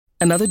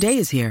Another day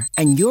is here,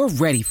 and you're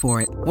ready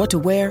for it. What to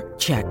wear?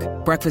 Check.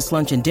 Breakfast,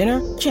 lunch, and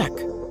dinner? Check.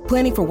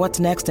 Planning for what's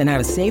next and how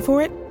to save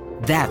for it?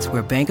 That's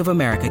where Bank of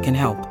America can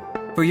help.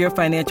 For your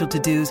financial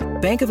to-dos,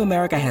 Bank of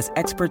America has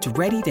experts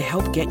ready to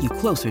help get you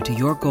closer to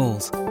your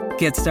goals.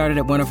 Get started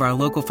at one of our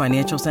local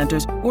financial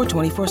centers or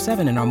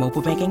 24/7 in our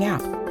mobile banking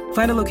app.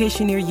 Find a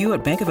location near you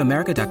at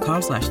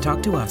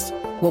bankofamerica.com/talktous.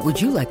 What would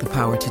you like the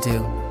power to do?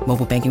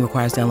 Mobile banking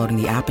requires downloading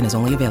the app and is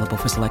only available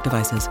for select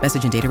devices.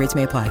 Message and data rates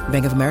may apply.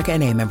 Bank of America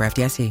N.A., member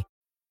FDIC.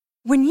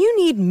 When you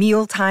need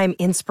mealtime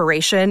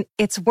inspiration,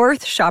 it's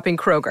worth shopping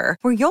Kroger,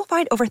 where you'll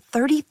find over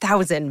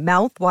 30,000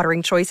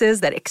 mouth-watering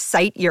choices that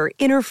excite your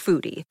inner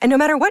foodie. And no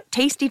matter what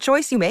tasty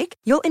choice you make,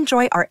 you'll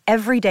enjoy our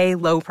everyday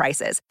low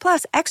prices,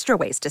 plus extra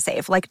ways to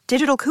save, like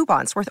digital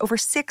coupons worth over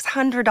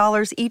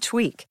 $600 each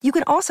week. You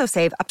can also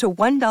save up to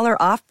 $1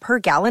 off per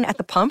gallon at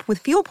the pump with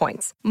fuel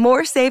points.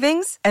 More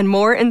savings and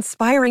more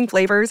inspiring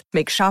flavors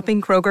make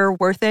shopping Kroger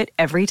worth it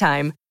every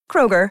time.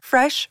 Kroger,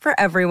 fresh for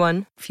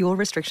everyone. Fuel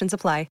restrictions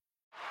apply.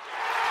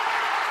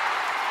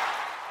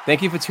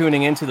 Thank you for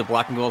tuning in to the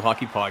Black and Gold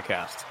Hockey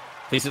Podcast.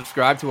 Please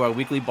subscribe to our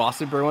weekly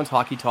Boston Bruins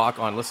hockey talk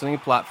on listening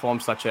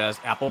platforms such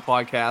as Apple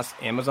Podcasts,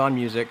 Amazon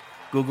Music,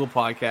 Google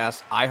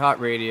Podcasts,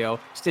 iHeartRadio,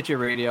 Stitcher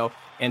Radio,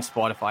 and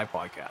Spotify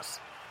Podcasts.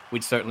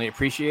 We'd certainly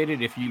appreciate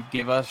it if you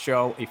give our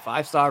show a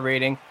 5-star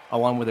rating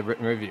along with a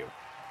written review.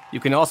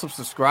 You can also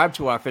subscribe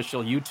to our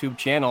official YouTube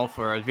channel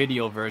for a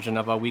video version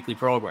of our weekly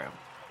program.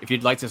 If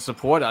you'd like to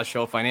support our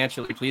show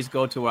financially, please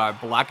go to our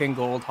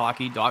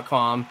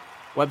blackandgoldhockey.com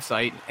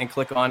website and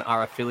click on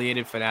our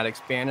affiliated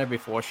Fanatics banner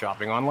before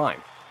shopping online.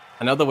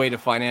 Another way to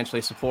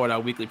financially support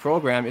our weekly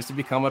program is to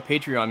become a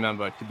Patreon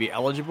member to be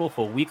eligible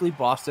for weekly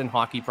Boston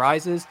hockey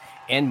prizes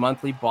and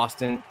monthly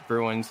Boston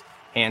Bruins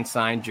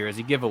hand-signed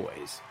jersey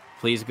giveaways.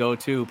 Please go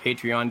to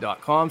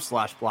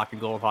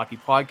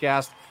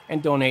patreon.com/blackandgoldhockeypodcast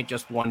and donate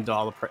just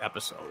 $1 per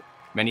episode.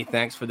 Many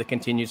thanks for the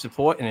continued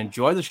support and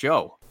enjoy the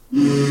show.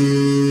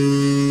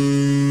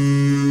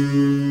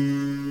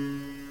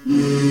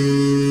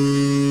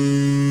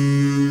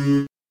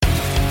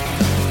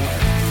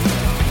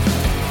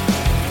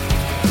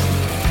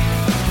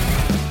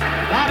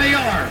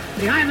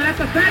 Behind the net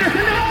to Sanderson,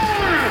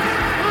 Orr!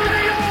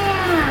 Bobby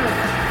Orr!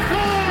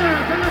 Orr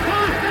from the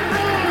Boston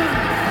Bruins!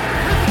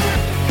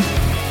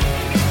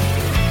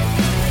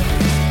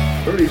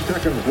 30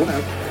 seconds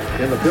left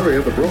in the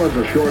period. The Bruins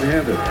are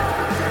shorthanded.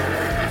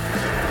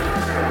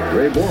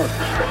 Ray Bourque.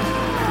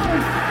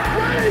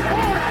 Ray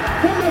Bourque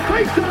from the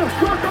face-off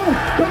circle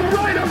to the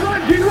right of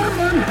Reggie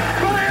Whitman.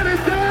 Fired it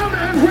down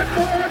and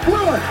Whitmore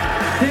blew it.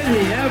 Did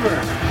he ever?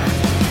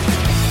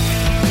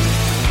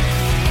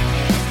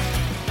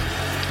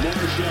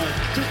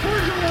 To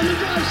Virgil on the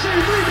drive,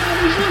 save, rebound,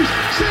 he's loose,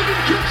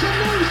 Sagan kicks him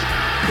loose,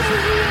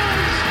 Bergeron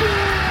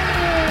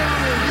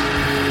scores!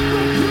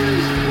 The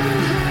Priest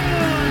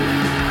Bergeron,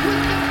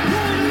 with the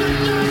point of the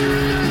dagger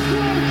in their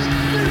throats,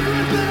 they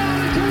rip it out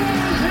of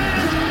Toronto's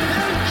hands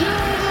and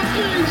kill the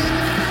beast!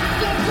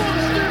 The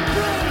Boston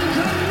Bruins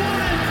have won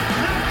it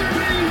after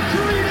being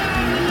 3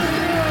 down in the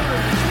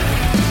third!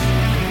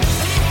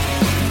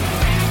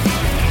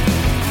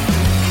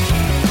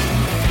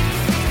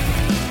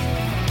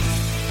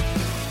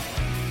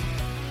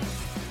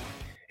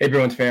 Hey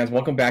Bruins fans,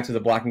 welcome back to the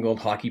Black and Gold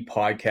Hockey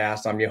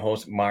Podcast. I'm your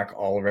host, Mark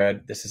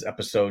Allred. This is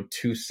episode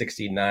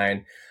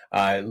 269.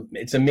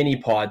 It's a mini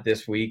pod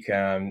this week.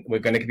 We're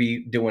going to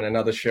be doing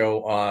another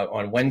show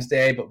on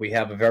Wednesday, but we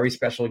have a very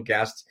special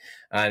guest,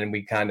 and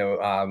we kind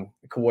of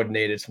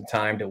coordinated some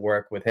time to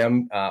work with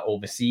him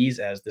overseas,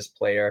 as this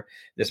player,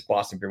 this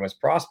Boston Bruins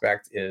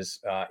prospect, is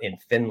in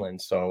Finland.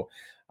 So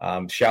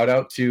shout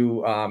out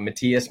to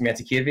Matias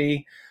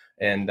Mantykivi.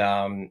 And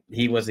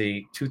he was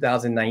a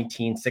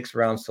 2019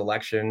 6th-round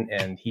selection,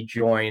 and he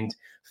joined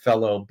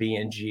fellow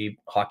B&G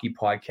hockey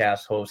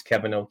podcast host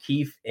Kevin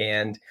O'Keefe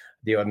and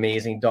the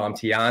amazing Dom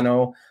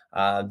Tiano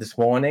this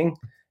morning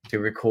to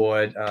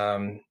record, a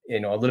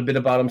little bit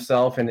about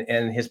himself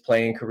and his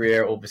playing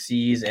career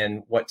overseas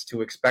and what's to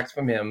expect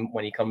from him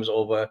when he comes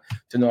over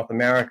to North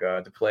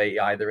America to play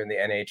either in the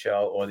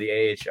NHL or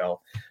the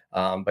AHL.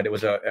 But it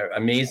was an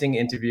amazing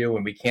interview,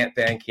 and we can't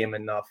thank him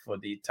enough for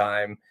the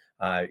time.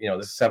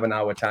 There's a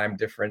 7-hour time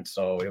difference,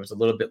 so it was a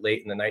little bit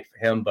late in the night for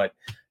him, but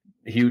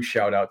a huge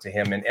shout out to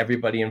him and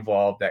everybody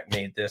involved that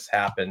made this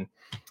happen.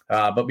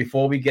 But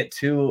before we get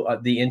to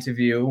the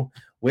interview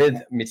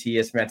with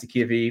Matias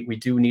Mantykivi, we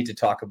do need to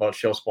talk about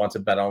show sponsor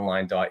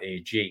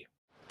betonline.ag.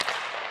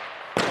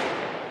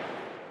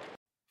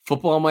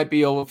 Football might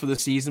be over for the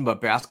season, but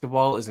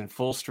basketball is in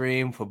full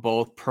stream for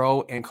both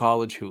pro and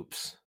college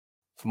hoops.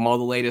 From all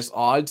the latest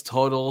odds,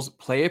 totals,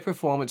 player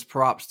performance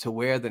props to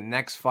where the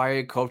next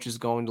fired coach is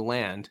going to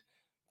land,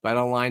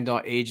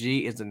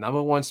 betonline.ag is the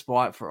 #1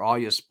 spot for all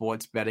your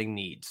sports betting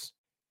needs.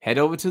 Head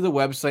over to the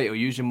website or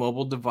use your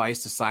mobile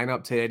device to sign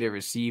up today to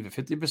receive a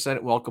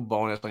 50% welcome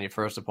bonus on your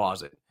first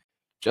deposit.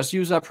 Just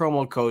use our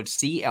promo code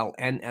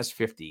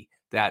CLNS50.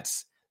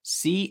 That's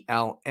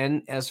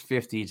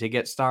CLNS50 to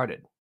get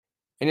started.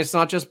 And it's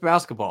not just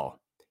basketball.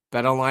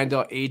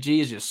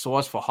 BetOnline.ag is your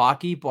source for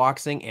hockey,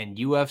 boxing, and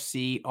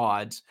UFC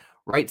odds,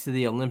 right to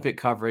the Olympic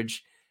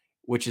coverage,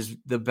 which is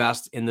the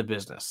best in the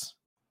business.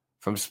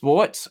 From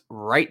sports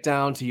right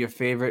down to your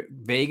favorite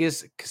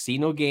Vegas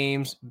casino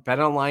games,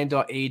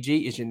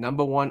 BetOnline.ag is your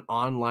number one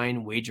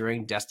online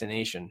wagering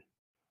destination.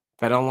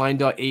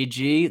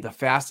 BetOnline.ag, the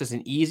fastest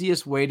and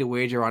easiest way to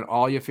wager on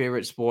all your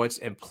favorite sports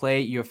and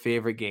play your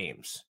favorite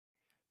games.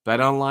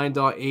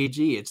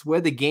 BetOnline.ag, it's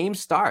where the game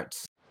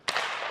starts.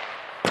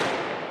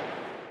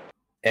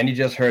 And you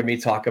just heard me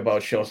talk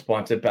about show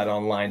sponsor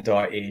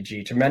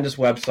BetOnline.ag. Tremendous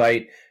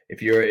website.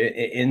 If you're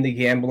in the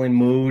gambling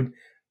mood,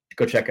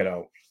 go check it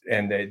out.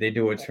 And they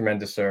do a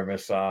tremendous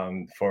service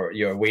for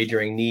your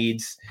wagering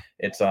needs.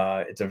 It's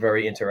a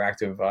very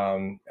interactive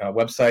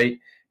website,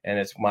 and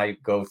it's my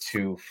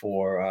go-to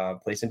for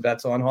placing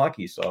bets on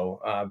hockey. So,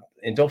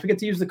 and don't forget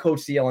to use the code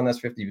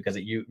CLNS50 because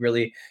it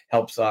really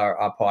helps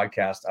our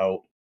podcast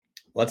out.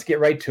 Let's get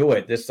right to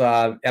it. This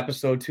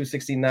episode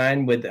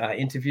 269 with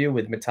interview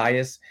with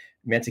Matias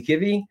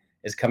Mantykivi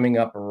is coming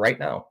up right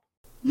now.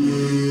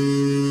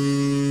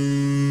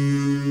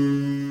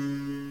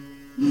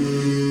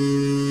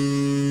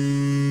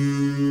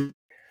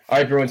 All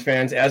right, Bruins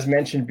fans, as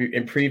mentioned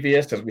in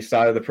previous, as we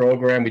started the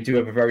program, we do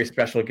have a very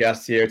special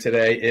guest here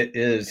today. It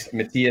is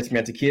Matias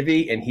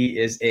Mantykivi, and he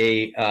is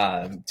a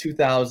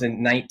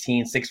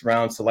 2019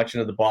 sixth-round selection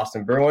of the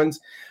Boston Bruins,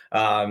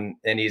 and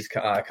he's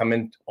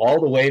coming all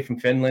the way from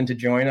Finland to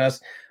join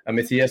us.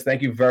 Matias,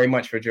 thank you very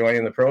much for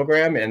joining the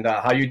program, and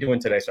how are you doing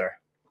today, sir?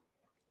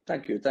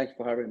 Thank you. Thanks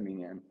for having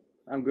me, and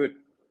I'm good.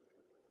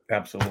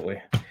 Absolutely.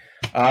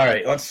 All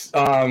right, let's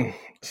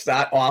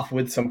start off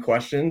with some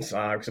questions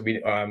because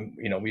we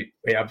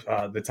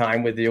have the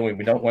time with you, and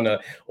we don't want to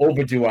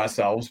overdo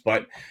ourselves.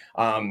 But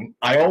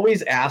I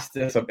always ask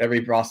this of every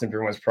Boston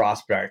Bruins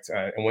prospect.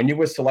 And when you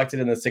were selected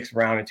in the sixth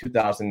round in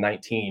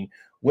 2019,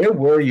 where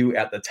were you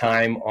at the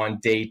time on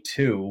day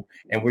 2,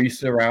 and were you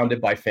surrounded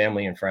by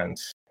family and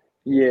friends?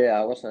 Yeah,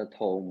 I was at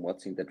home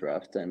watching the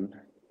draft, and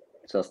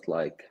just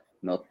like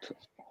not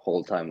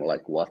whole time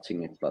like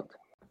watching it, but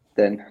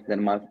then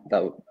my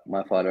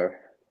father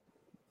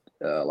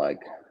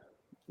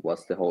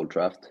watched the whole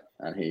draft,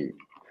 and he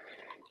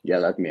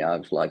yelled at me. I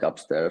was like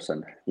upstairs,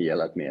 and he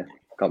yelled at me,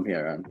 "Come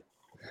here and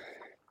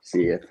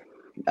see it."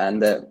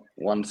 And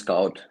one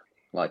scout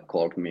like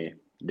called me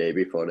day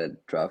before the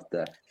draft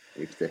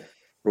if the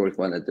Bruins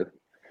wanted to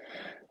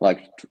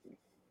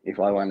if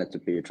I wanted to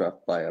be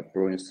drafted by a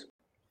Bruins.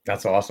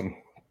 That's awesome.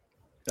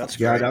 That's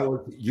great.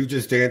 You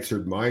just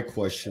answered my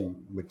question,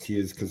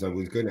 Matias, because I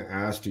was going to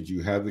ask, did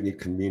you have any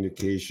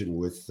communication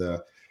with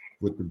the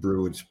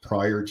Bruins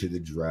prior to the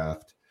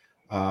draft?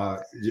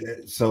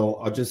 So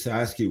I'll just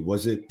ask you,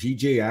 was it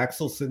PJ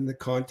Axelsson that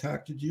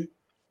contacted you?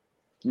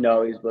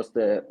 No, it was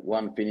the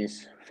one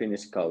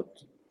Finnish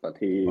scout, but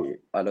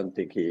I don't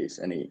think he is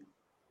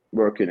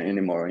working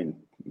anymore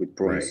with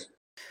Bruins.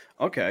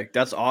 Right. Okay,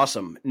 that's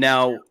awesome.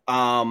 Now,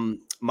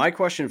 my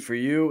question for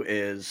you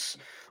is,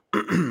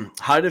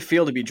 how did it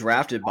feel to be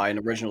drafted by an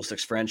original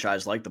six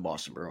franchise like the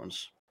Boston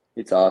Bruins?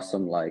 It's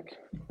awesome, like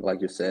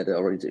you said,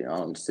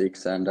 original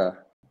six, and the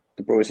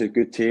Bruins is a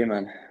good team,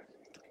 and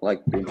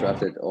like being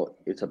drafted,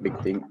 it's a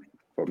big thing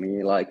for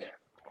me. Like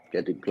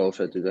getting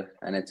closer to the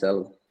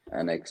NHL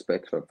and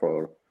expect for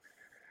a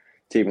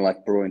team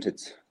like Bruins,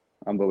 it's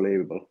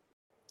unbelievable.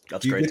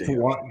 That's great to hear.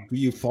 Do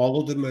you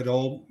follow them at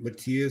all,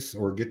 Matias,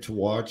 or get to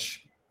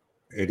watch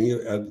any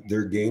of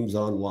their games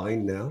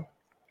online now?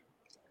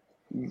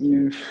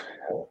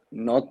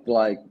 Not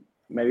like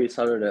maybe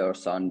Saturday or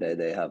Sunday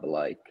they have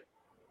I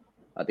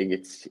think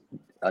it's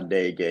a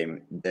day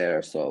game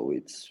there, so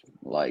it's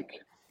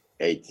like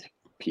 8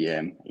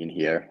 p.m. in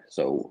here.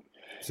 So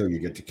you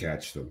get to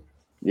catch them.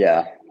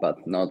 Yeah,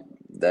 but not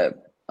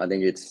that. I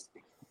think it's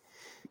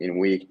in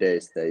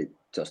weekdays they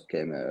just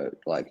came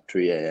like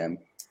 3 a.m.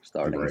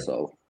 starting. Right.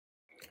 So.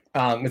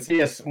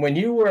 Matias, when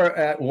you were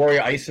at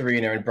Warrior Ice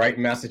Arena in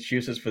Brighton,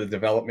 Massachusetts for the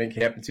development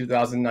camp in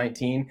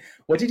 2019,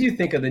 what did you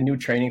think of the new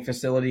training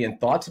facility and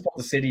thoughts about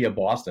the city of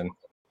Boston?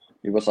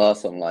 It was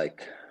awesome.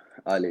 Like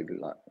I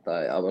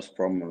was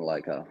from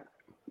like a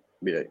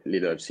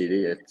little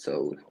city,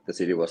 so the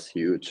city was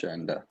huge,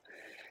 and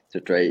the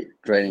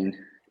training,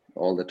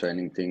 all the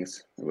training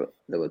things,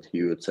 they were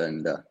huge,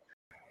 and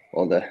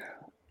all the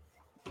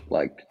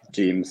like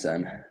gyms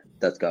and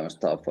that kind of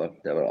stuff,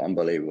 they were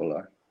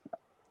unbelievable.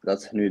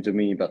 That's new to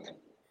me, but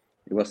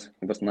it was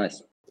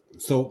nice.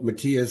 So,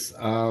 Matias,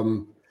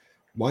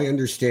 my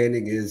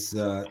understanding is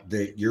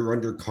that you're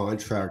under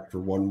contract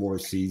for one more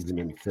season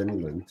in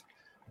Finland.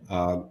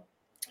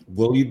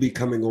 Will you be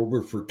coming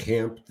over for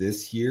camp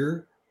this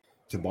year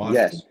to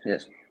Boston?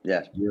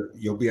 Yes.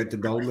 You'll be at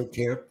development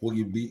camp. Will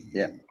you be?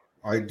 Yeah.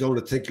 I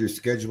don't think your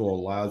schedule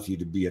allows you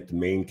to be at the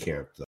main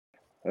camp,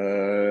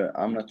 though.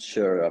 I'm not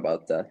sure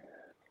about that.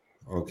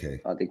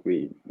 Okay. I think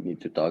we need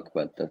to talk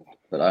about that,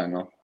 but I don't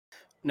know.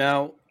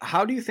 Now,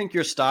 how do you think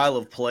your style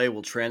of play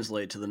will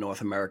translate to the North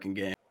American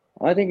game?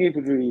 I think it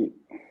would be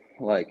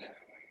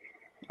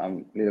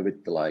I'm a little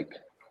bit like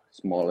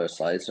smaller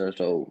sizer,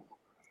 so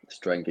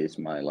strength is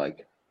my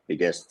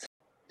biggest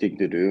thing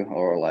to do,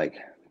 or like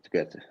to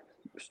get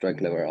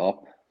strength level up.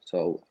 So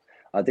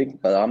I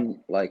think, but I'm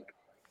like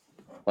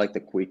the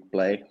quick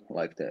play,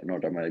 like the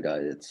North America,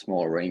 it's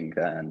small rink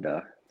and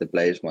the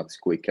play is much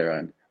quicker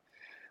and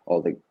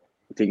all the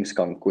things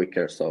come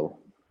quicker. So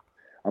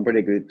I'm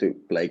pretty good to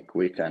play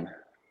quick, and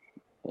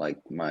like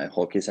my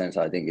hockey sense,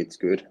 I think it's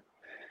good.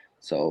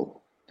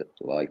 So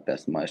like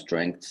that's my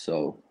strength.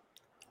 So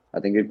I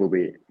think it will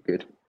be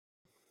good.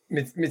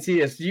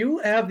 Matias, do you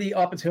have the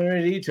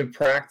opportunity to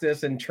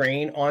practice and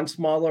train on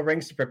smaller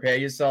rinks to prepare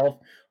yourself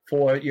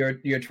for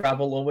your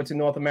travel over to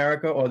North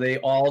America, or are they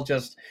all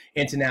just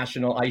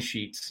international ice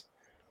sheets?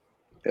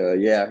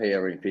 Yeah,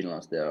 here in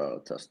Finland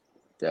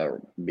there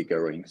are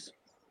bigger rinks.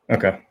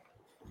 Okay.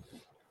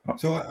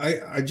 So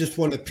I just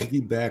want to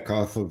piggyback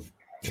off of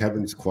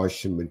Kevin's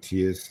question,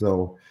 Matias.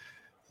 So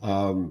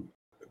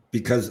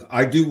because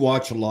I do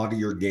watch a lot of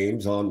your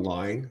games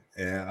online,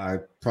 and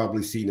I've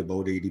probably seen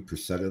about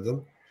 80% of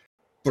them.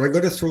 But I'm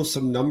going to throw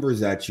some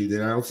numbers at you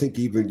that I don't think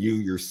even you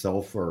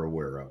yourself are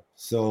aware of.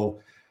 So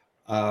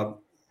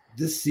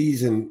this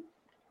season,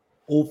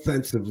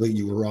 offensively,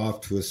 you were off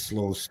to a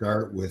slow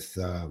start with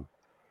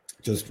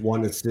just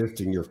one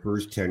assist in your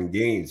first 10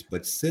 games.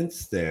 But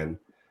since then,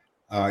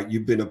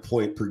 you've been a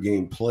point per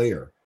game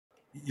player.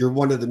 You're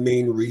one of the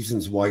main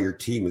reasons why your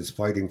team is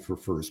fighting for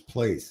first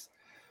place.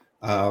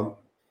 That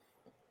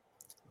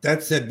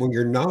said, when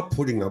you're not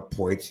putting up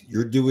points,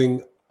 you're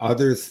doing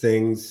other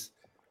things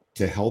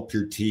to help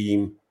your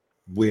team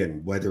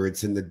win, whether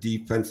it's in the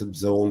defensive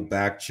zone,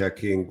 back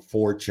checking,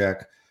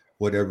 forecheck,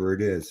 whatever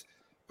it is.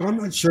 But I'm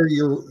not sure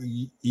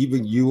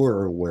you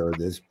are aware of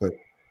this, but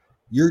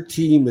your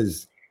team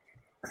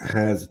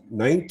has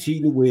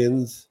 19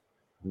 wins,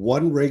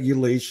 1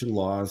 regulation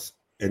loss,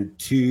 and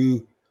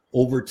 2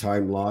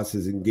 overtime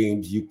losses in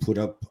games you put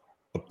up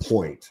a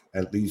point,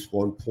 at least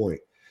 1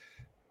 point.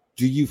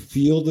 Do you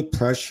feel the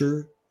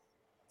pressure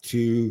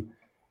to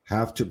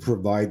have to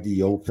provide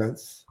the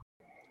offense?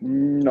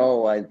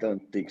 No, I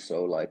don't think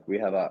so. Like we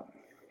have a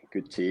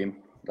good team.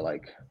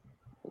 Like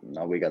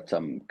now we got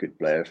some good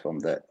players from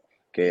the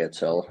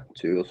KHL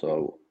too,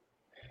 so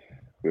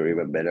we're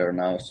even better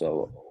now.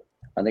 So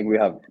I think we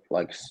have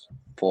like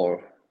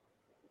 4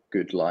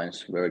 good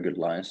lines, very good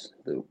lines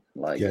to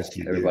like Yes,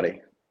 everybody.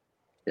 Do.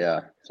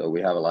 Yeah, so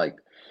we have like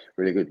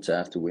really good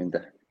chance to win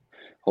the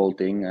whole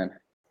thing, and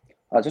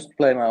I just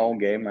play my own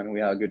game, and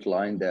we have a good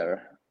line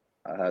there.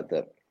 I had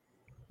a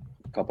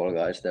couple of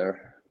guys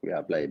there. We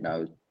have played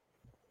now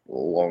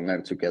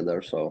longer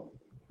together, so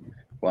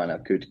find a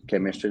good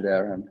chemistry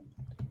there, and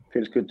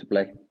feels good to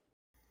play.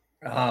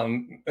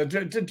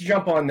 To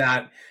jump on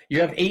that,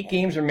 you have 8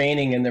 games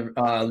remaining in the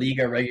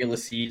Liga regular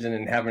season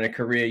and having a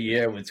career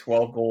year with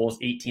 12 goals,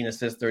 18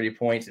 assists, 30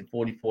 points in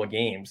 44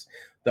 games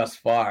thus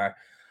far,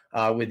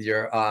 with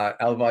your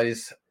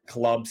Alvarez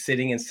club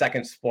sitting in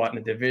second spot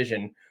in the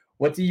division.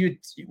 What do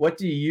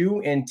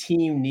you and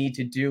team need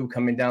to do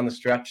coming down the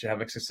stretch to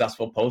have a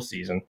successful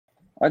postseason?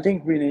 I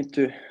think we need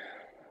to,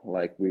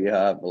 like, we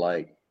have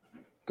like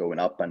going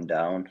up and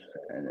down,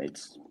 and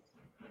it's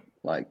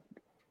like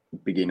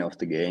beginning of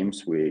the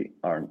games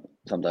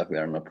sometimes we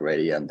are not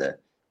ready, and the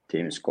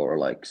team score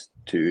like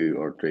 2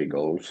 or 3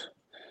 goals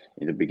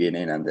in the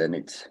beginning, and then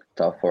it's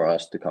tough for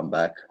us to come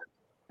back.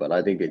 But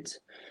I think it's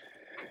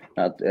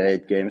not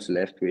 8 games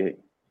left. We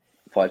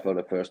fight for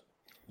the first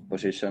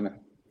position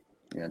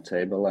in the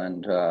table,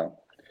 and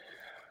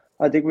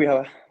I think we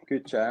have a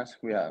good chance.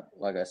 We have,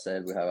 like I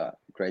said, we have a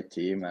great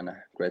team and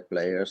great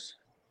players,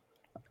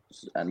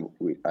 and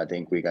I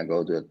think we can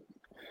go to the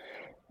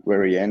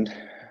very end.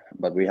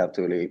 But we have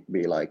to really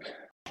be like,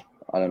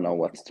 I don't know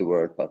what's the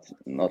word, but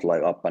not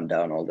like up and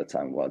down all the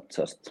time, but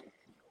just,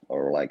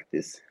 or like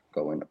this,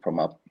 going from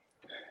up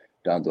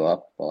down to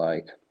up,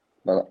 like.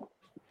 But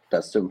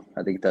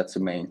I think that's the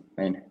main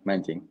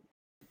thing.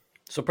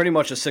 So pretty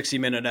much a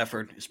 60-minute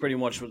effort is pretty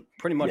much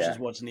Yeah. is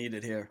what's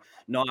needed here.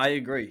 No, I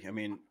agree. I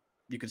mean,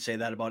 you could say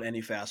that about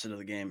any facet of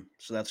the game,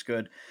 so that's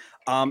good.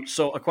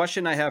 So a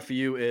question I have for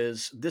you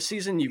is: this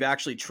season you've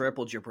actually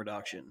tripled your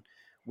production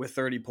with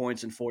 30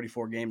 points in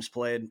 44 games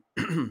played.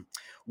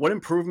 What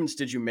improvements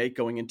did you make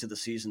going into the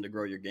season to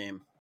grow your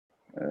game?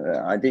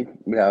 I think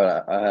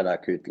I had a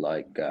good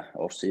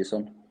off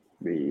season.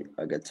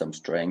 I get some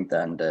strength,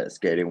 and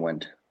skating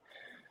went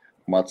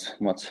much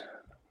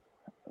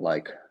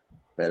like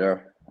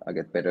better. I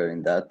get better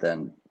in that,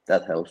 and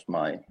that helps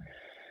my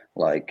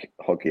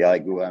hockey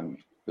IQ and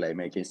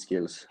playmaking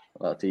skills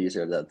a lot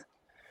easier. The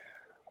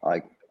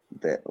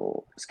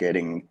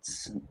skating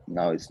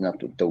now it's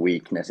not the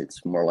weakness;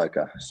 it's more like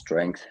a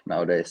strength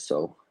nowadays.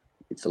 So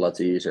it's a lot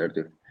easier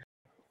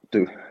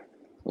to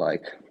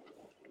like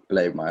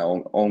play my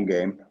own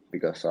game,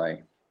 because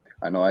I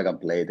know I can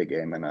play the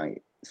game and I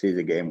see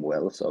the game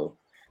well. So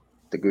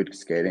the good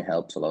skating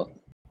helps a lot.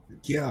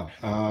 Yeah.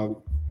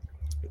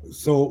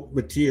 So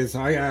Matias,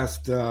 I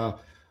asked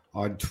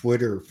on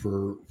Twitter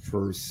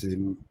for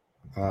some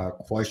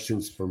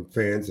questions from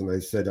fans, and I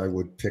said I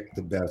would pick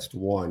the best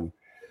one.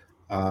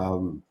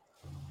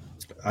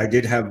 I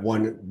did have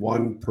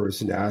one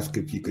person ask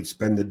if you could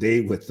spend the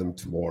day with them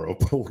tomorrow,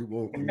 but we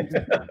won't.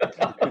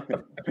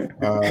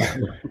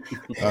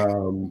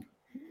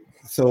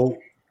 So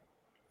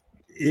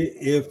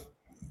if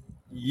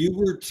you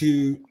were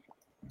to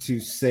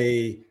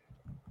say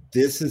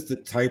this is the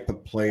type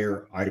of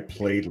player I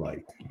played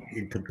like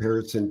in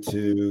comparison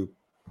to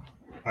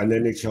an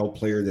NHL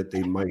player that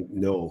they might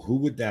know, who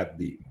would that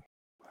be?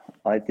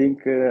 I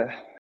think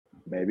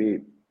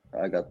maybe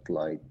I got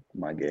like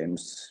my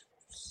games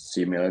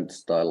similar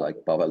style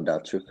like Pavel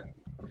Datsyuk,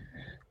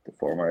 the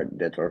former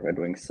Detroit Red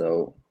Wings.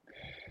 So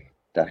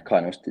that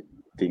kind of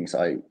things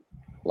I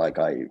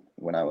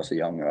when I was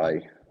younger,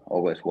 I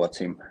always watch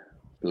him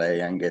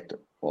play and get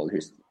all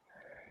his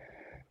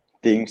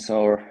things,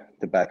 or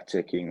the back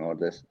checking or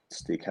the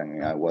stick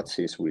hanging. I watch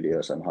his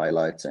videos and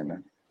highlights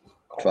and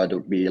try to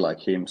be like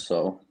him.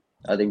 So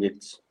I think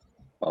it's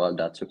Pavel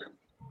Datsyuk.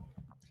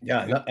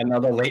 Yeah,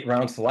 another late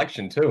round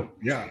selection too.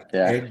 Yeah.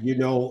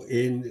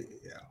 And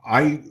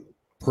I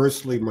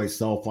personally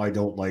myself, I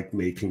don't like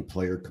making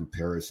player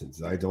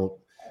comparisons. I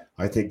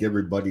think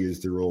everybody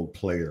is their own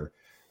player,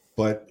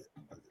 but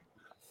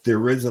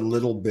there is a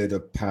little bit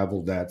of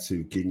Pavel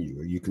Datsyuk in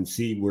you. You can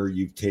see where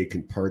you've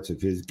taken parts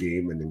of his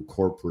game and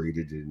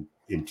incorporated it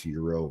into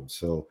your own.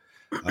 So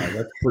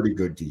that's pretty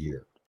good to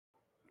hear.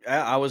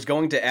 I was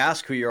going to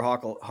ask who your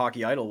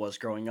hockey idol was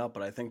growing up,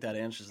 but I think that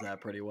answers that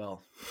pretty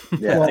well.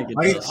 Yeah, well,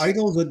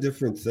 idol's a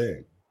different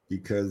thing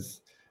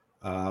because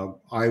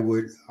I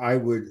would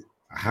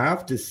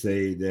have to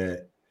say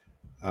that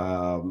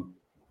Timo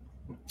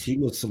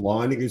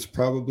Solonic is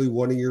probably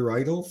one of your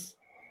idols.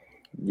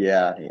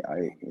 Yeah,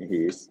 he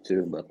is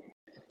too. But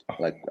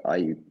like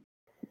I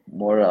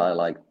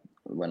like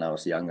when I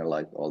was younger,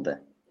 like all the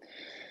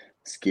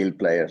skill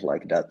players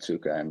like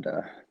Datsyuk and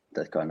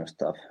that kind of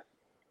stuff,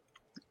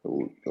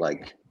 who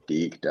like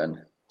digged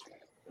and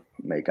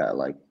make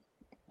like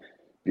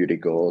beauty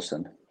goals.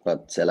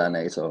 But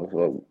Selänne is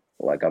also,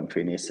 like, I'm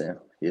Finnish.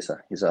 He's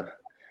a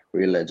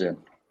real legend.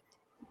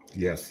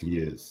 Yes, he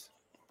is.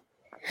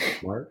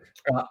 Mark?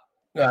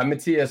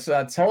 Matias,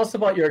 tell us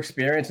about your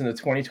experience in the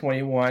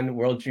 2021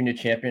 World Junior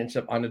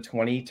Championship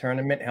Under-20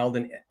 tournament held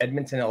in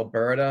Edmonton,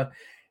 Alberta,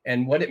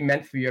 and what it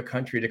meant for your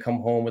country to come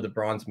home with a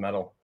bronze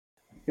medal.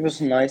 It was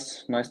a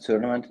nice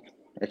tournament,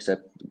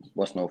 except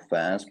was no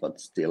fans, but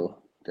still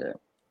the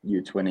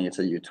U20, it's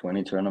a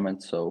U20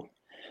 tournament, so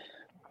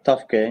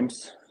tough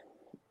games,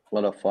 a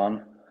lot of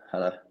fun,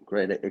 had a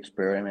great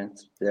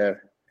experience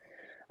there.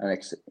 And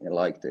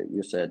like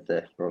you said,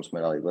 the bronze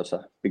medal, it was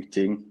a big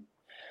thing.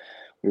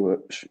 We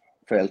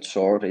felt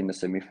short in the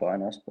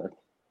semifinals, but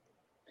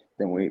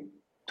then we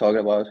talked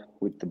about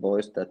with the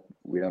boys that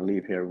we don't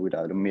leave here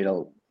without a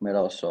medal,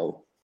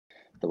 so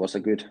that was a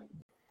good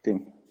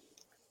thing.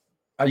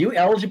 Are you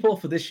eligible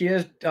for this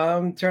year's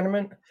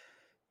tournament?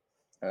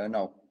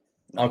 No.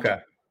 Okay.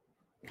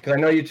 Because I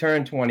know you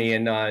turned 20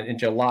 in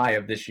July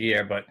of this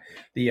year, but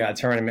the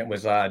tournament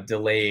was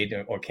delayed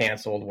or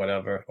canceled,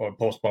 whatever, or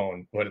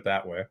postponed, put it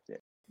that way. Yeah.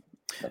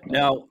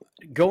 Now,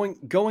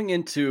 going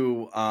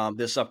into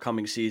this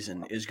upcoming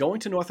season, is going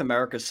to North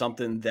America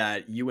something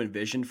that you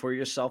envision for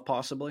yourself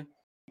possibly?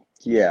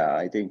 Yeah,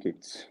 I think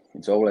it's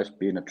always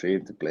been a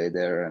dream to play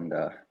there, and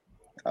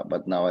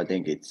but now I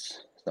think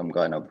it's some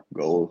kind of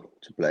goal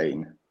to play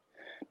in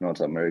North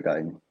America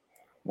in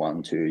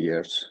 1-2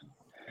 years.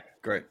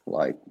 Great.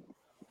 Like,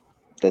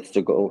 that's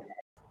the goal.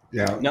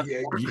 Yeah. No.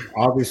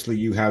 Obviously,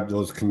 you have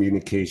those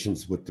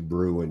communications with the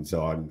Bruins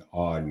on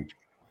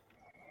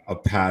a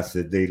path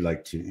that they'd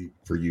like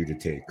for you to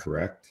take,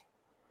 correct?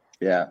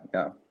 Yeah.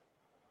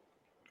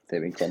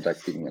 They've been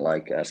contacting me,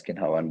 like asking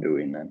how I'm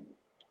doing and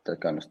that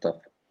kind of stuff.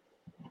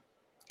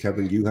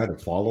 Kevin, you had a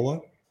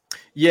follow-up?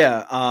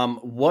 Yeah.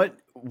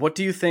 What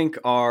do you think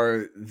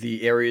are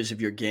the areas of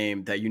your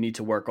game that you need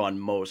to work on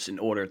most in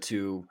order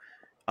to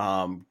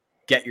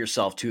get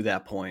yourself to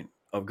that point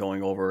of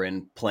going over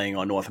and playing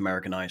on North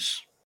American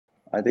ice?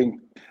 I think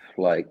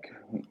like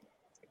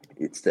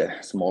it's the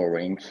small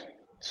rink,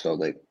 so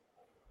they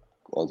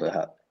all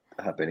the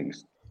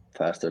happenings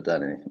faster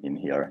than in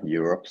here in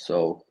Europe.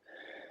 So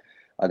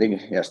I think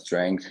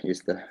strength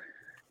is the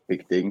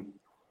big thing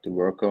to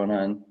work on,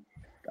 and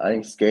I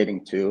think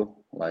skating too.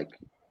 Like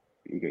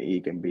he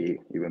can be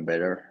even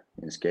better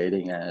in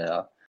skating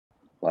and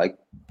like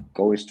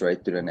going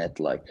straight to the net,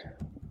 like,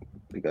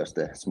 because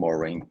the small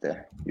rink,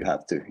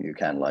 you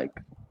can, like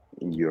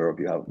in Europe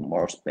you have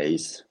more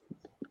space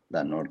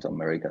than North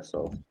America,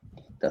 so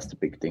that's the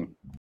big thing.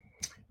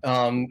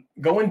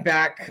 Going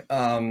back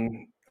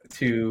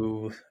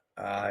to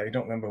I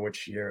don't remember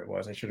which year it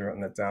was. I should have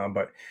written that down.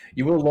 But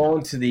you were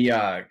loaned to the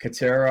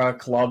Katera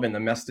Club in the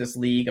Mestis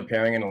League,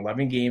 appearing in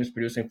 11 games,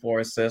 producing 4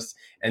 assists,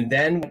 and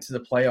then went to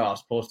the playoffs,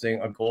 posting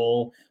a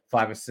goal,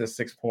 5 assists,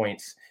 6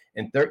 points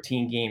in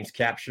 13 games,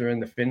 capturing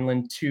the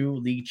Finland 2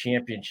 League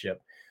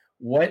Championship.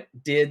 What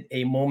did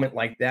a moment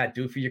like that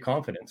do for your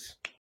confidence?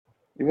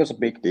 It was a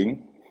big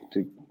thing.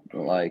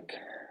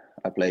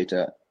 I played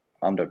a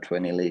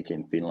under-20 league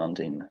in Finland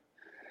in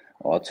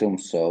autumn,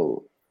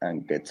 so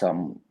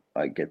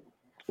I get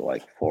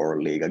like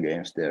 4 Liga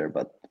games there,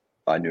 but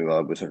I knew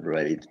I wasn't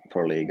ready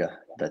for Liga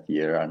that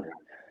year, and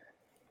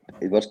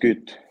it was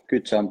good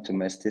jump to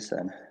Mestis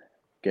and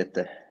get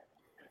the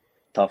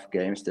tough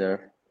games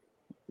there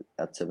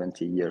at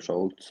 17 years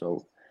old.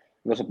 So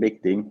it was a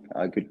big thing.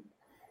 I could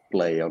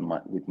play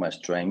with my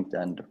strength,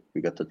 and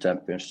we got the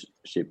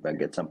championship and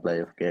get some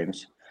playoff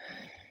games.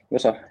 It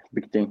was a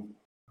big thing.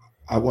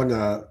 I want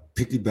to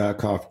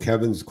piggyback off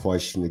Kevin's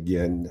question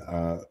again,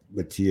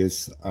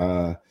 Matias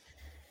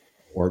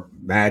or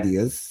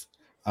Matias.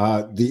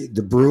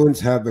 The Bruins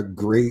have a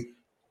great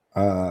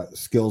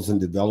skills and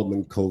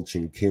development coach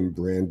in Kim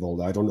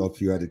Brandvold. I don't know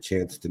if you had a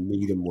chance to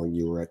meet him when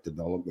you were at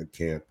development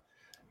camp,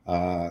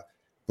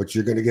 but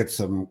you're going to get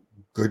some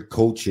good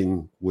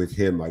coaching with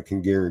him. I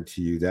can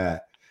guarantee you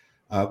that.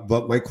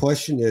 But my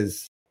question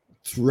is,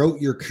 throughout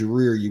your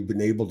career, you've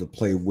been able to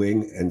play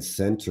wing and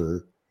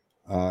center.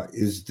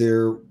 Is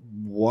there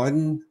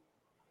one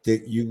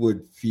that you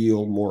would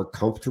feel more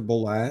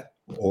comfortable at,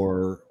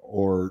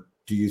 or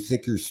do you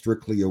think you're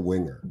strictly a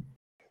winger?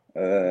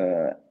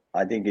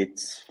 I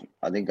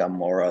think I'm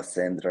more a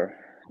center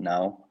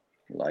now.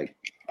 Like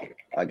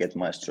I get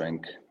my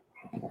strength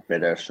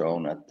better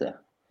shown at the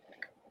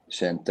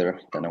center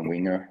than a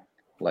winger.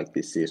 Like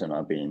this season,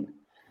 I've been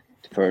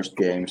the first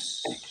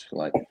games,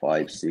 like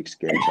 5-6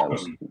 games, I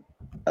was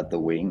at the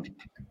wing,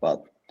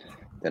 but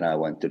then I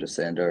went to the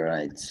center,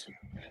 and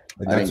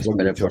I think it's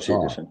better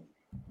position.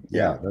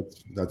 Yeah,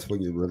 that's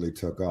when you really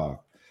took off.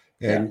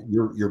 And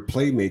your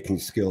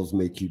playmaking skills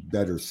make you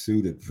better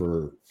suited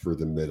for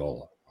the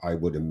middle, I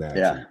would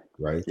imagine,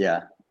 right?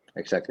 Yeah,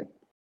 exactly.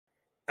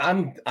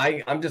 I'm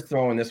just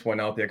throwing this one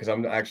out there because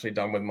I'm actually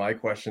done with my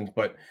questions.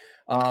 But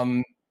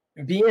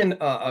being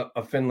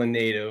a Finland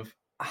native,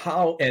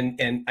 how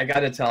and I got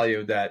to tell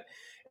you that,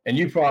 and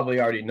you probably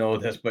already know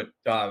this, but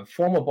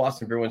former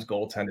Boston Bruins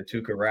goaltender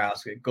Tuukka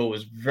Rask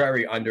goes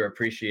very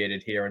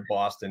underappreciated here in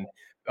Boston.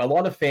 A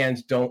lot of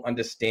fans don't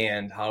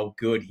understand how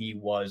good he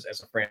was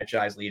as a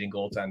franchise leading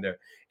goaltender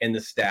in the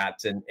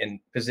stats and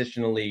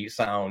positionally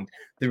sound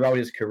throughout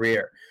his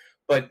career.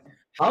 But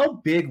how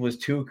big was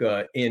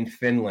Tuukka in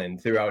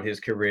Finland throughout his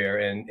career?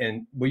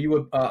 And were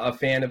you a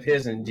fan of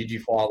his, and did you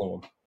follow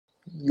him?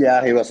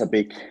 Yeah, he was a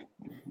big,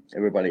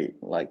 everybody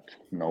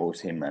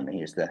knows him, and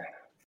he's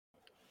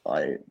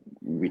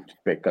with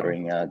Pekka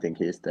Rinne, I think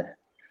he's the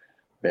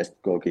best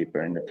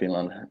goalkeeper in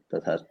Finland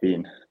that has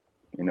been,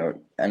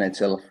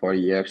 NHL for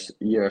years,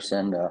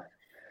 and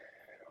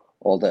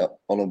all the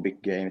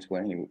Olympic games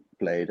when he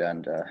played,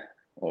 and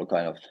all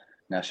kind of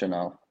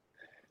national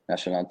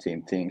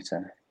team things.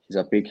 And he's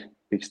a big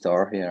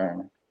star here,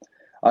 and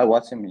I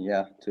watch him,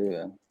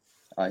 too.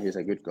 He's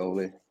a good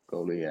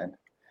goalie,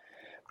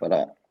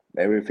 but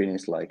every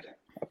Finnish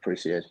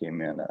appreciate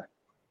him, and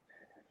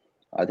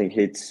I think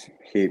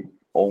he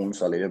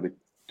owns a little bit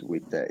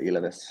with the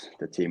Ilves,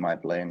 the team I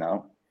play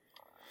now.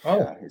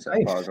 Oh, he's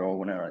a part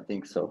owner, I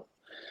think so.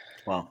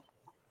 Wow.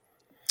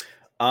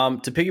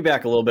 To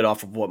piggyback a little bit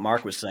off of what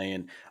Mark was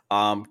saying,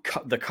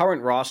 the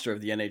current roster of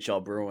the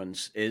NHL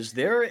Bruins, is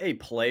there a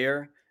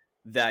player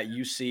that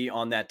you see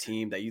on that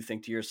team that you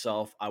think to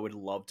yourself, I would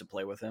love to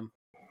play with him?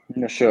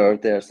 Sure,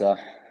 there's a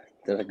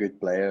good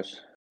players,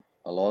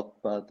 a lot,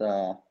 but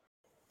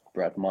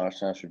Brad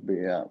Marchand should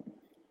be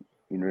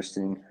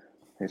interesting.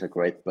 He's a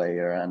great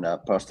player, and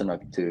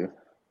Pasternak too.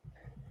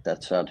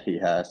 That shot he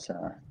has,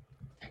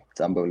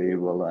 it's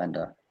unbelievable, and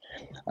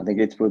I think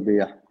it would be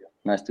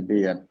nice to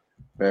be a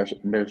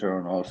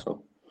Bergeron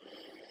also.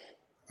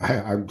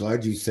 I'm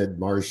glad you said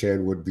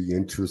Marchand would be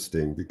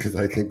interesting, because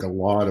I think a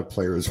lot of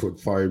players would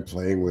find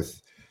playing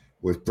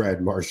with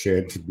Brad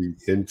Marchand to be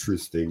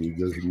interesting. You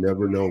just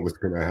never know what's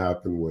going to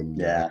happen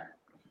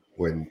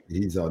when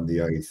he's on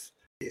the ice.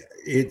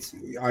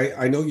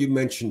 I know you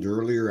mentioned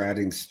earlier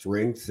adding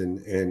strength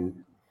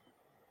and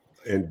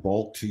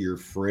bulk to your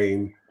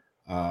frame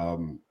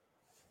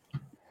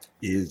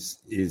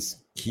is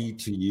key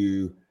to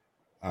you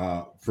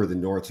for the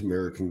North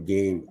American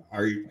game.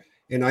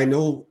 And I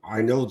know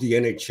the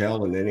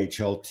NHL and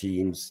NHL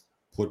teams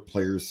put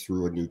players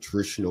through a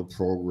nutritional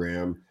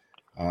program,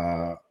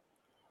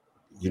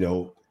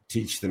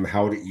 teach them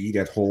how to eat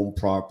at home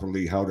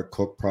properly, how to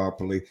cook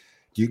properly.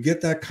 Do you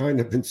get that kind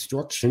of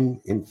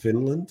instruction in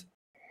Finland?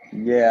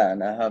 Yeah,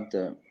 and I have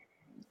the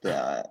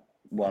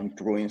one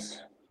Bruins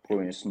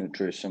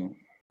nutrition.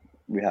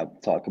 We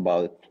have talked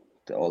about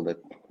all the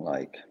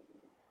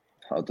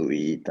how to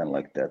eat and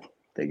like that.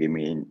 They give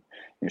me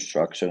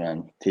instruction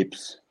and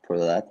tips for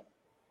that.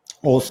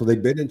 Oh, so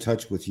they've been in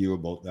touch with you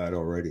about that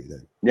already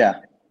then? Yeah.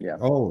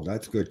 Oh,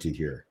 that's good to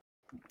hear.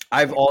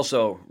 I've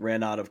also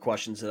ran out of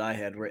questions that I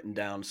had written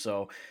down,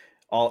 so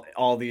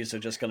all these are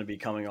just going to be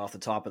coming off the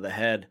top of the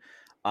head.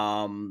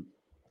 I'm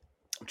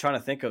trying to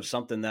think of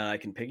something that I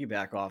can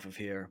piggyback off of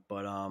here,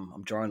 but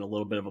I'm drawing a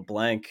little bit of a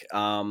blank.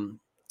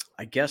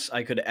 I guess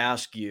I could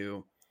ask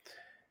you,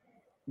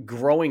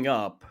 growing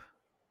up,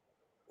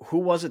 who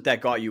was it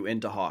that got you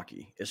into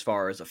hockey, as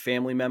far as a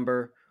family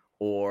member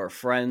or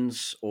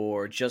friends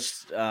or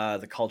just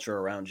the culture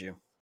around you?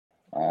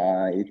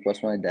 It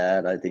was my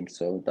dad, I think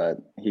so, that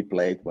he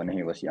played when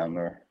he was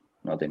younger,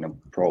 not in a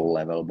pro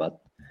level,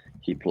 but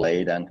he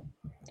played and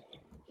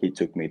he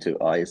took me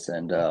to ice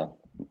and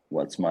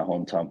watched my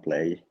hometown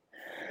play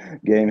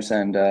games.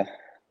 And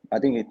I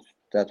think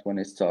that's when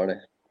it started.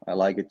 I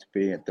like it to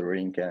be at the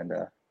rink and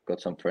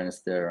got some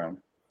friends there and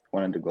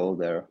wanted to go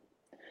there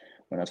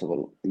when I was a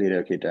little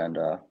kid. And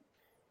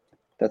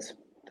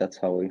that's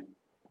how we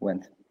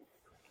went.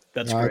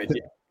 That's great.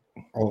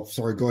 Oh,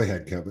 sorry. Go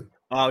ahead, Kevin.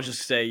 I was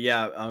just say,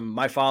 yeah.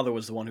 My father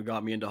was the one who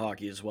got me into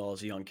hockey as well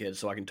as a young kid,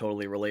 so I can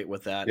totally relate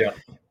with that. Yeah.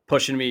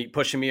 Pushing me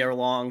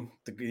along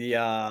the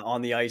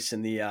on the ice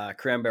in the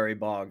cranberry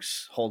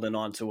bogs, holding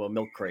on to a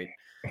milk crate.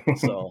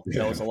 So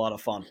that was a lot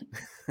of fun.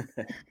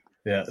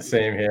 Yeah,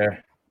 same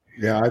here.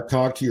 Yeah, I've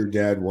talked to your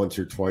dad once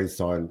or twice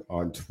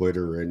on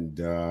Twitter,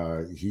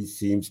 and he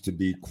seems to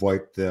be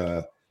quite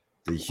the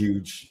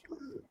huge,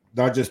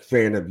 not just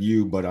fan of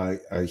you, but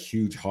a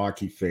huge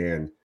hockey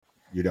fan.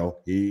 You know,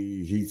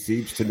 he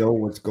seems to know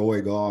what's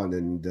going on,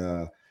 and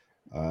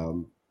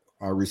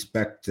I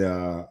respect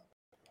a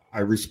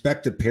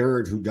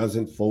parent who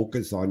doesn't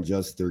focus on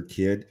just their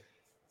kid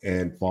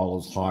and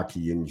follows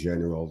hockey in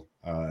general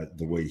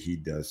the way he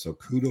does. So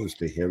kudos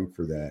to him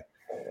for that.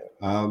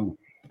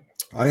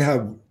 I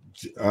have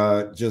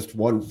just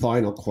one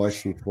final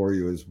question for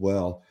you as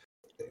well.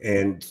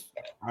 And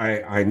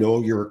I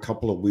know you're a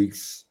couple of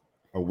weeks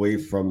away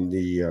from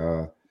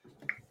the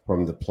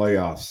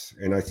playoffs,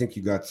 and I think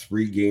you got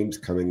 3 games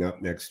coming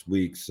up next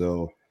week.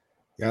 So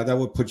yeah, that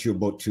would put you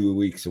about 2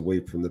 weeks away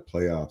from the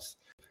playoffs.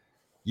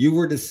 You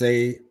were to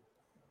say,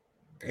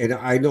 and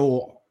I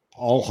know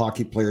all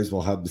hockey players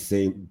will have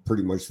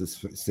pretty much the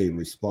same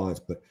response,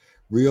 but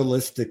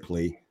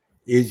realistically,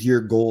 is your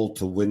goal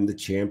to win the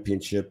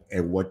championship,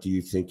 and what do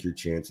you think your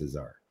chances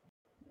are?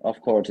 Of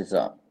course, it's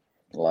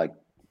like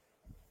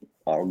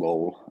our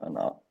goal and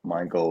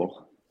my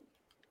goal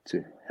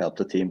to help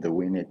the team to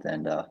win it,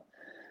 and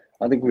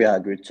I think we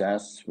have a good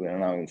chance. We are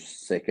now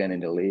second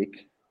in the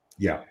league.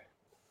 Yeah,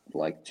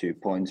 like 2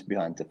 points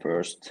behind the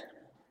first.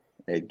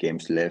 8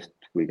 games left.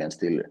 We can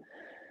still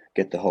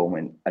get the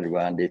home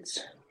advantage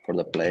for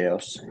the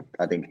playoffs.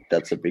 I think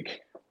that's a big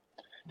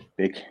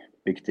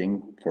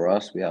thing for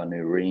us. We have a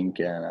new rink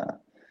and a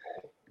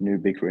new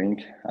big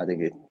rink. I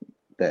think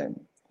the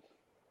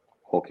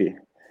hockey,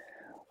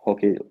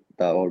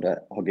 all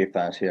the hockey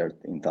fans here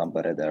in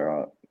Tampere, they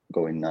are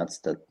going nuts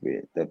that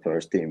the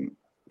first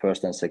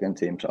and second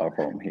teams are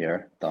from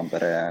here,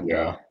 Tampere,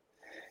 and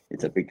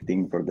it's a big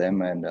thing for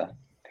them. And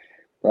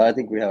but I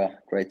think we have a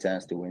great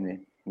chance to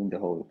win the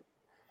whole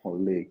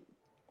league.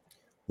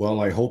 Well,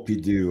 I hope you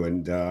do,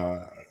 and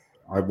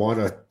I want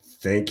to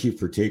thank you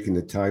for taking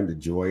the time to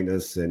join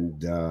us,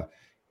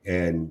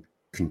 and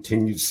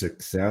continued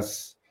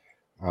success,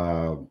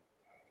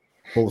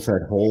 both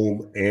at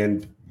home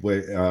and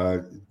with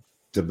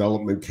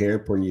development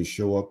camp when you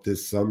show up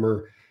this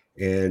summer.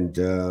 And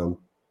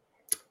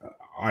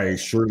I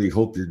surely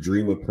hope your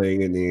dream of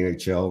playing in the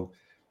NHL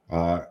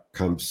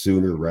comes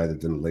sooner rather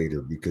than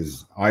later,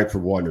 because I, for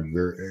one,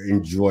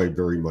 enjoy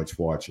very much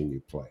watching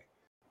you play.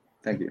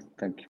 Thank you.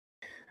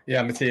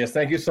 Yeah, Matias,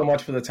 thank you so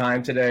much for the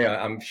time today.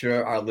 I'm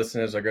sure our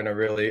listeners are going to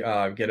really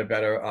get a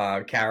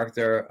better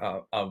character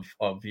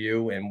of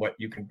you and what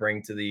you can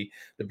bring to the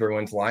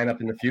Bruins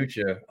lineup in the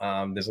future.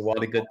 There's a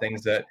lot of good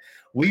things that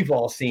we've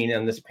all seen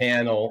in this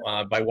panel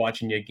by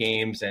watching your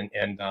games and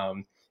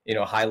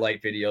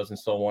highlight videos and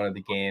so on of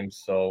the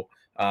games. So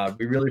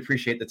we really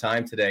appreciate the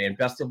time today, and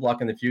best of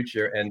luck in the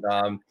future, and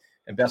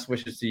best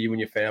wishes to you and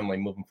your family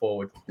moving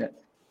forward. Yeah,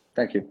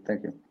 thank you.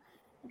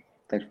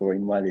 Thanks for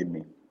inviting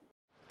me.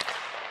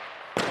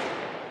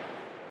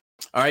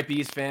 All right,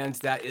 Bees fans,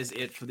 that is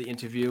it for the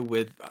interview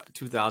with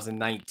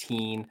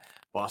 2019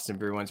 Boston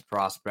Bruins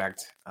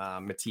prospect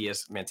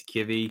Matias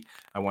Mantykivi.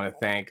 I want to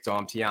thank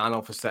Dom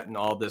Tiano for setting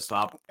all this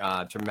up.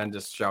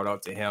 Tremendous shout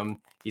out to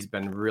him. He's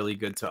been really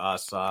good to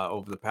us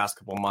over the past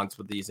couple months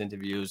with these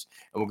interviews,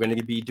 and we're going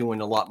to be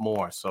doing a lot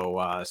more.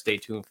 So stay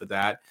tuned for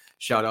that.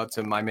 Shout out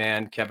to my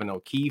man, Kevin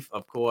O'Keefe,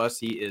 of course.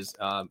 He is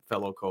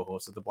fellow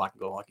co-host of the Black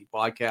and Gold Hockey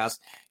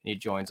Podcast, and he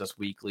joins us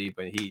weekly,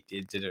 but he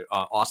did an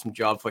awesome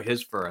job for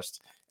his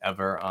first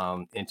ever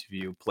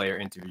player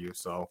interview.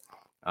 So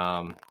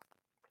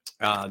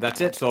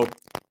that's it. So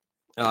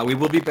we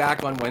will be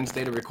back on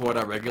Wednesday to record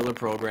our regular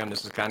program.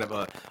 This is kind of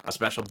a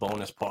special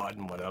bonus pod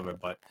and whatever,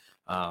 but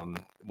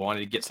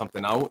wanted to get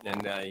something out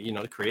and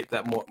to create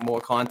that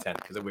more content,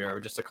 because we are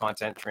just a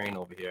content train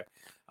over here.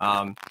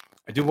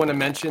 I do want to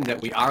mention that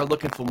we are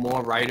looking for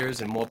more writers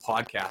and more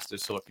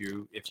podcasters. So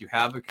if you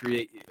have a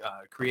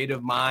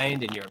creative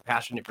mind and you're a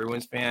passionate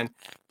Bruins fan,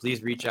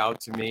 please reach out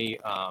to me,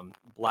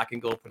 Black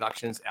and Gold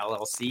Productions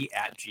LLC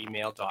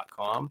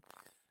 @gmail.com,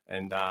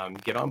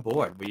 and get on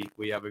board.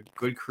 We have a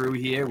good crew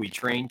here. We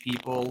train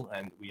people,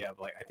 and we have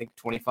I think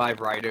 25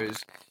 writers,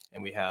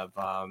 and we have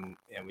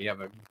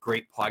a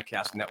great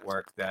podcast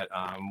network that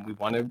we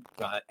want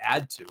to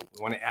add to.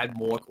 We want to add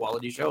more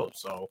quality shows.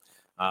 So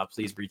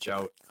please reach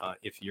out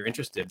if you're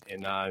interested,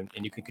 and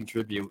you can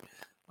contribute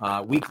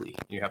weekly.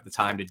 You have the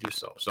time to do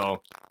so.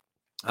 So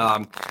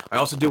I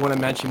also do want to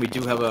mention we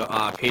do have a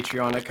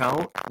Patreon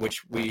account,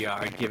 which we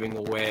are giving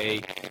away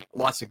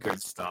lots of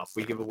good stuff.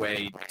 We give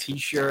away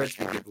T-shirts,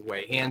 we give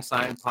away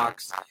hand-signed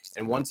pucks,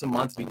 and once a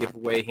month we give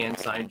away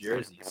hand-signed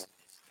jerseys.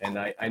 And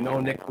I know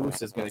Nick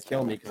Booth is going to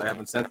kill me because I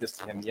haven't sent this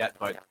to him yet,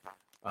 but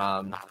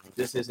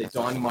this is a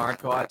Don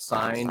Marcotte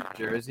signed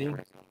jersey,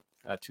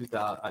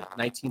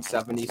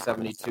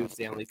 1970-72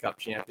 Stanley Cup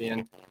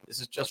champion.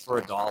 This is just for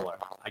 $1.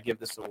 I give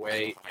this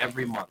away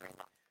every month.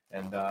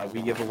 And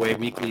we give away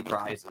weekly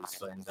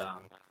prizes. And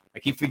I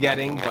keep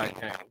forgetting, but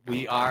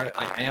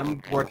I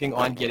am working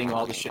on getting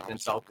all the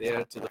shipments out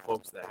there to the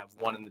folks that have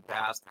won in the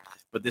past.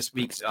 But this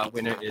week's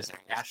winner is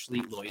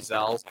Ashley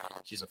Loisel.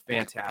 She's a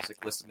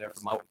fantastic listener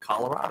from out in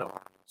Colorado.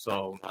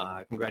 So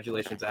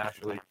congratulations,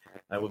 Ashley.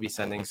 I will be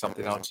sending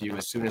something out to you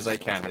as soon as I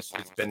can. It's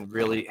been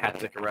really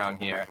hectic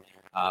around here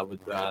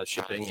with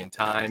shipping and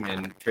time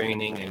and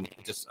training, and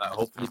just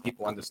hopefully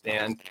people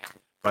understand.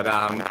 But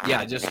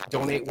yeah, just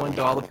donate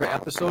 $1 per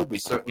episode. We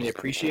certainly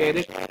appreciate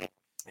it.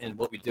 And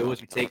what we do is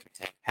we take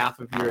half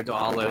of your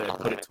dollar and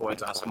put it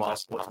towards our small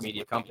sports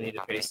media company to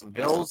pay some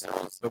bills.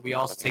 But we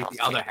also take the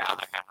other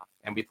half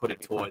and we put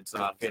it towards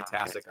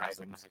fantastic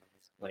items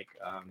like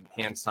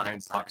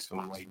hand-signed pucks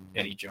from like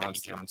Eddie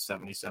Johnston,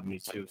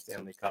 70-72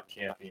 Stanley Cup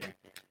champion,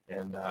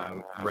 and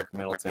Rick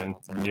Middleton,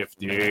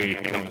 nifty,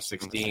 number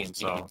 16.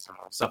 So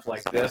stuff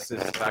like this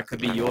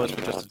could be yours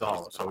for just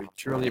 $1. So we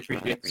truly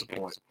appreciate the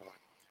support.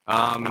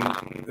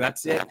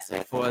 That's it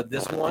for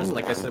this one.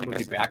 Like I said, we'll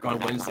be back on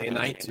Wednesday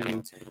night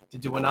to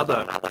do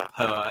another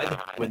pod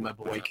with my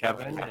boy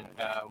Kevin, and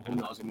who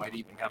knows, we might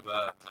even have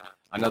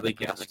another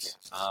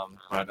guest.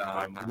 But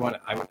I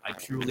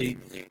truly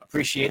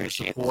appreciate the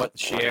support, the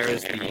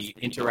shares, the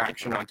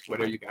interaction on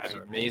Twitter. You guys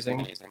are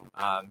amazing.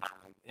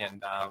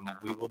 And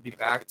we will be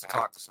back to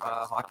talk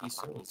hockey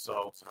soon.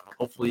 So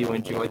hopefully you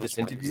enjoyed this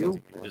interview.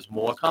 There's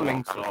more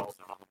coming, so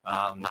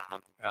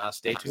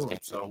stay tuned.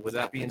 So with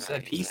that being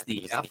said, peace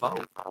the F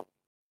out.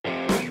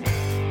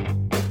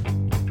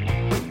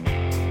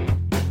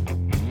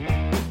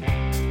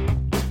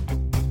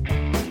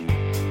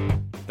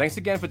 Thanks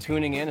again for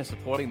tuning in and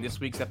supporting this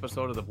week's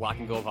episode of the Black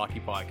and Gold Hockey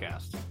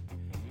Podcast.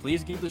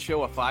 Please give the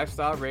show a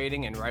 5-star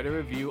rating and write a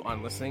review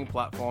on listening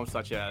platforms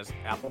such as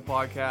Apple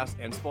Podcasts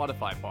and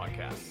Spotify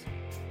Podcasts.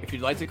 If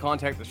you'd like to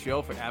contact the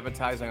show for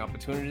advertising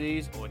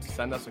opportunities or to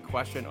send us a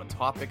question or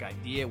topic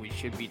idea we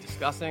should be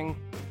discussing,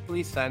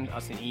 please send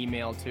us an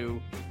email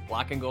to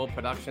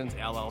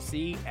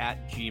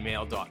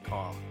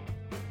blackandgoldproductionsllc@gmail.com.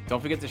 Don't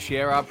forget to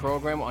share our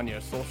program on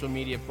your social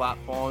media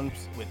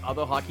platforms with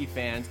other hockey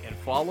fans and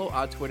follow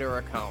our Twitter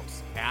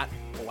accounts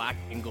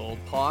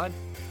 @blackandgoldpod,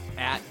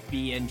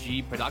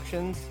 @BNG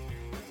Productions,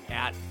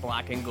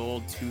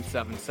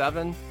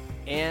 @blackandgold277,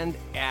 and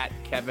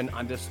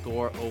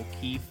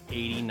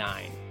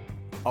 @Kevin_O'Keefe89.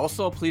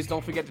 Also, please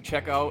don't forget to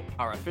check out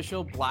our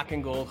official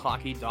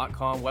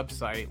blackandgoldhockey.com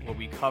website, where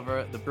we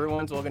cover the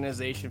Bruins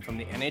organization from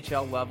the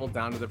NHL level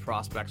down to the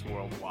prospects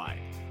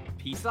worldwide.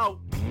 Peace out.